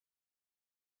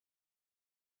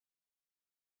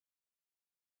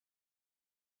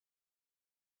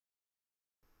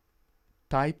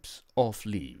Types of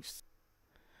leaves.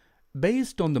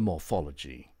 Based on the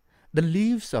morphology, the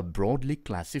leaves are broadly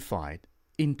classified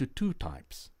into two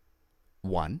types.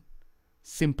 1.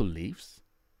 Simple leaves,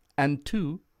 and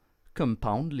 2.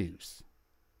 Compound leaves.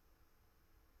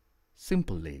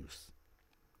 Simple leaves.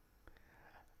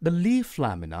 The leaf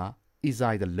lamina is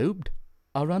either lobed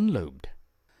or unlobed.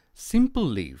 Simple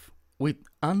leaf with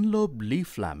unlobed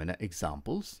leaf lamina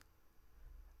examples: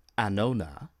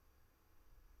 Annona,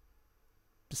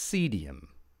 Psidium.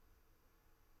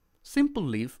 Simple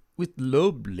leaf with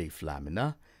lobed leaf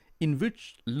lamina in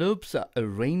which lobes are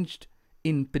arranged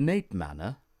in pinnate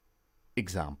manner.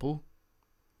 Example: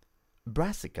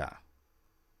 Brassica.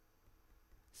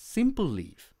 Simple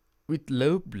leaf with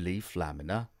lobed leaf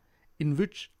lamina in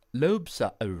which lobes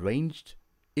are arranged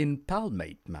in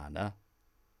palmate manner.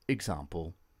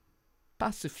 Example: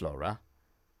 Passiflora,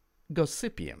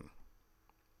 Gossypium.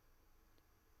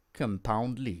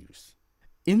 Compound leaves.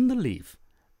 In the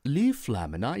leaf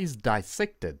lamina is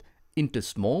dissected into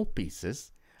small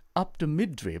pieces up to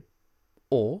midrib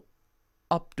or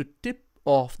up to tip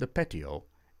of the petiole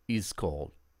is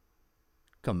called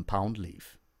compound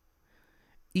leaf.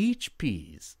 Each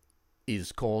piece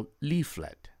is called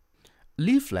leaflet.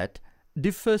 Leaflet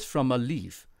differs from a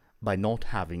leaf by not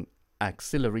having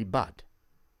axillary bud.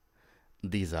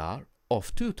 These are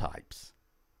of two types: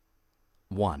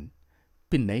 1.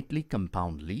 Pinnately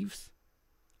compound leaves,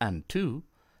 and 2.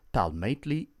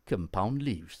 Palmately compound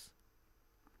leaves.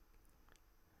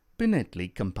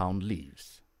 Pinnately compound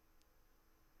leaves.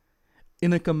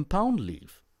 In a compound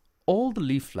leaf, all the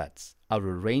leaflets are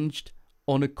arranged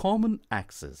on a common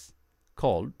axis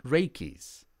called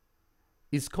rachis.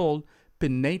 Is called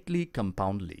pinnately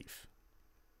compound leaf.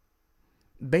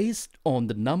 Based on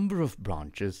the number of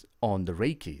branches on the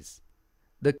rachis,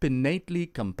 the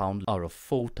pinnately compound are of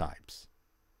four types: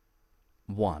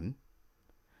 1.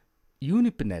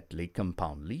 Unipinnately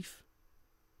compound leaf,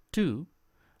 2.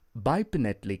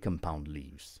 Bipinnately compound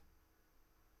leaves,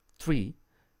 3.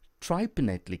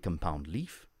 Tripinnately compound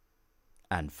leaf,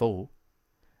 and 4.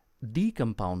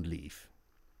 Decompound leaf.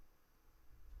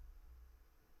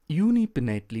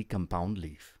 Unipinnately compound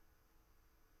leaf.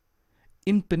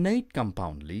 In pinnate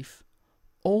compound leaf,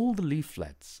 all the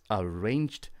leaflets are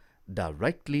arranged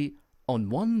directly on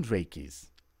one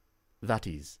rachis, that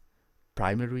is,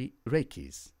 primary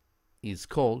rachis, is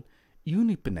called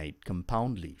unipinnate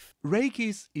compound leaf.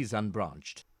 Rachis is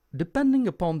unbranched. Depending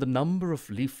upon the number of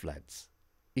leaflets,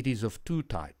 it is of two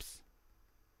types: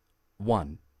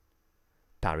 1.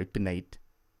 Peripinnate,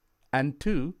 and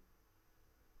 2.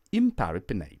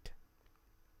 Imperipinnate.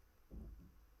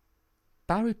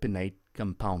 Peripinnate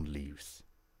compound leaves.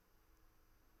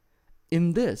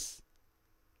 In this,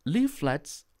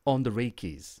 leaflets on the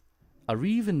rachis are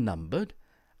even numbered,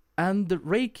 and the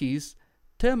rachis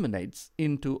terminates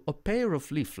into a pair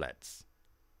of leaflets.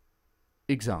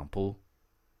 Example: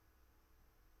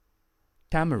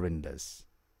 Tamarindus.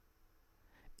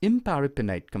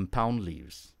 Imperipinnate compound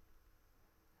leaves.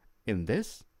 In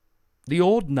this, the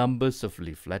odd numbers of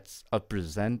leaflets are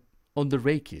present on the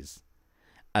rachis,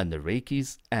 and the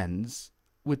rachis ends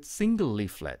with single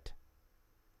leaflet.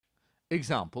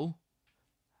 Example: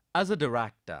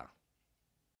 Azadirachta.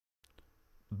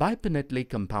 Bipinnately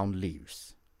compound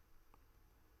leaves.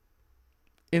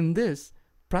 In this,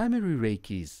 primary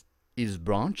rachis is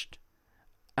branched,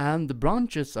 and the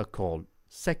branches are called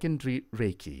secondary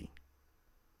rachi.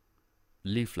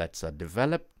 Leaflets are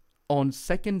developed on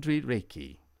secondary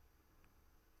rachi.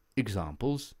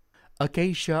 Examples: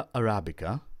 Acacia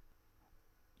arabica,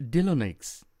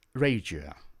 Dilonix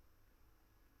regia.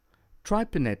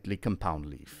 Tripinnately compound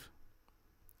leaf.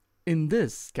 In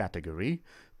this category,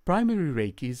 primary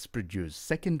rachis produce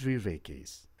secondary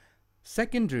rachis.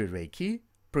 Secondary rachi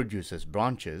produces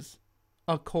branches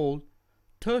are called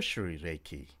tertiary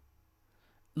rachi.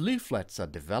 Leaflets are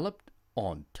developed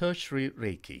on tertiary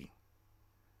rachi.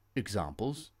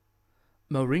 Examples: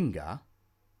 Moringa,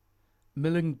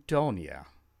 Millingtonia.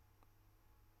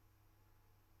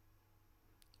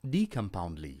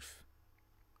 Decompound leaf.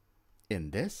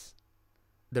 In this,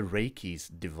 the rachis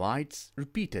divides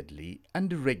repeatedly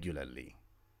and irregularly.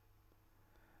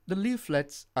 The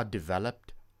leaflets are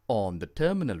developed on the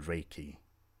terminal rachi.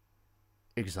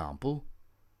 Example: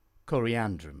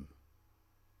 Coriandrum.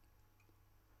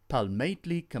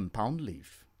 Palmately compound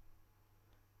leaf.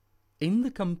 In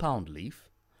the compound leaf,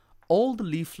 all the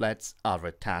leaflets are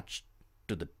attached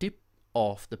to the tip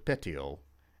of the petiole,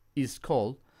 is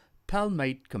called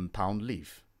palmate compound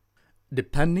leaf.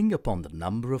 Depending upon the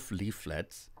number of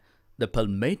leaflets, the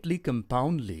palmately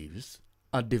compound leaves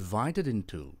are divided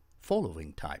into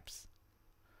following types: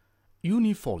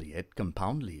 Unifoliate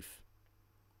compound leaf.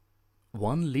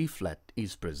 One leaflet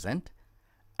is present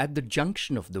at the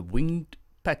junction of the winged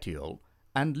petiole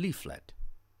and leaflet.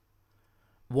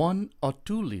 One or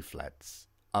two leaflets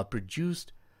are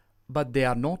produced, but they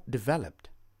are not developed.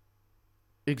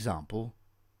 Example,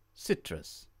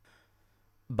 citrus.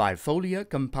 Bifoliate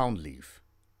compound leaf.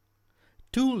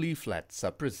 Two leaflets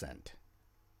are present.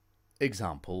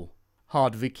 Example,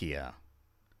 Hardwickia.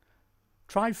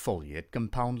 Trifoliate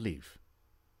compound leaf.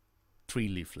 Three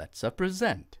leaflets are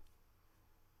present.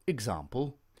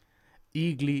 Example,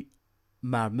 Igli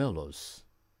marmelos.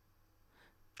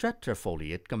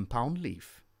 Tetrafoliate compound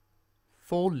leaf.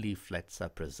 Four leaflets are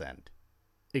present.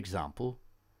 Example,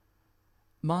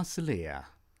 Marsilea.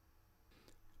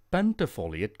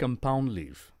 Pentafoliate compound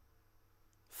leaf.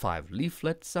 Five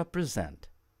leaflets are present.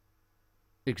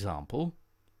 Example,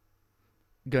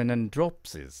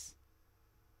 Gonadropsis.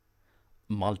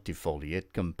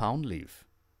 Multifoliate compound leaf.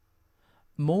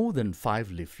 More than five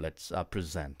leaflets are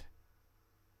present.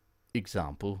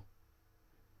 Example,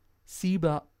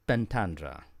 Ciba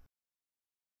pentandra.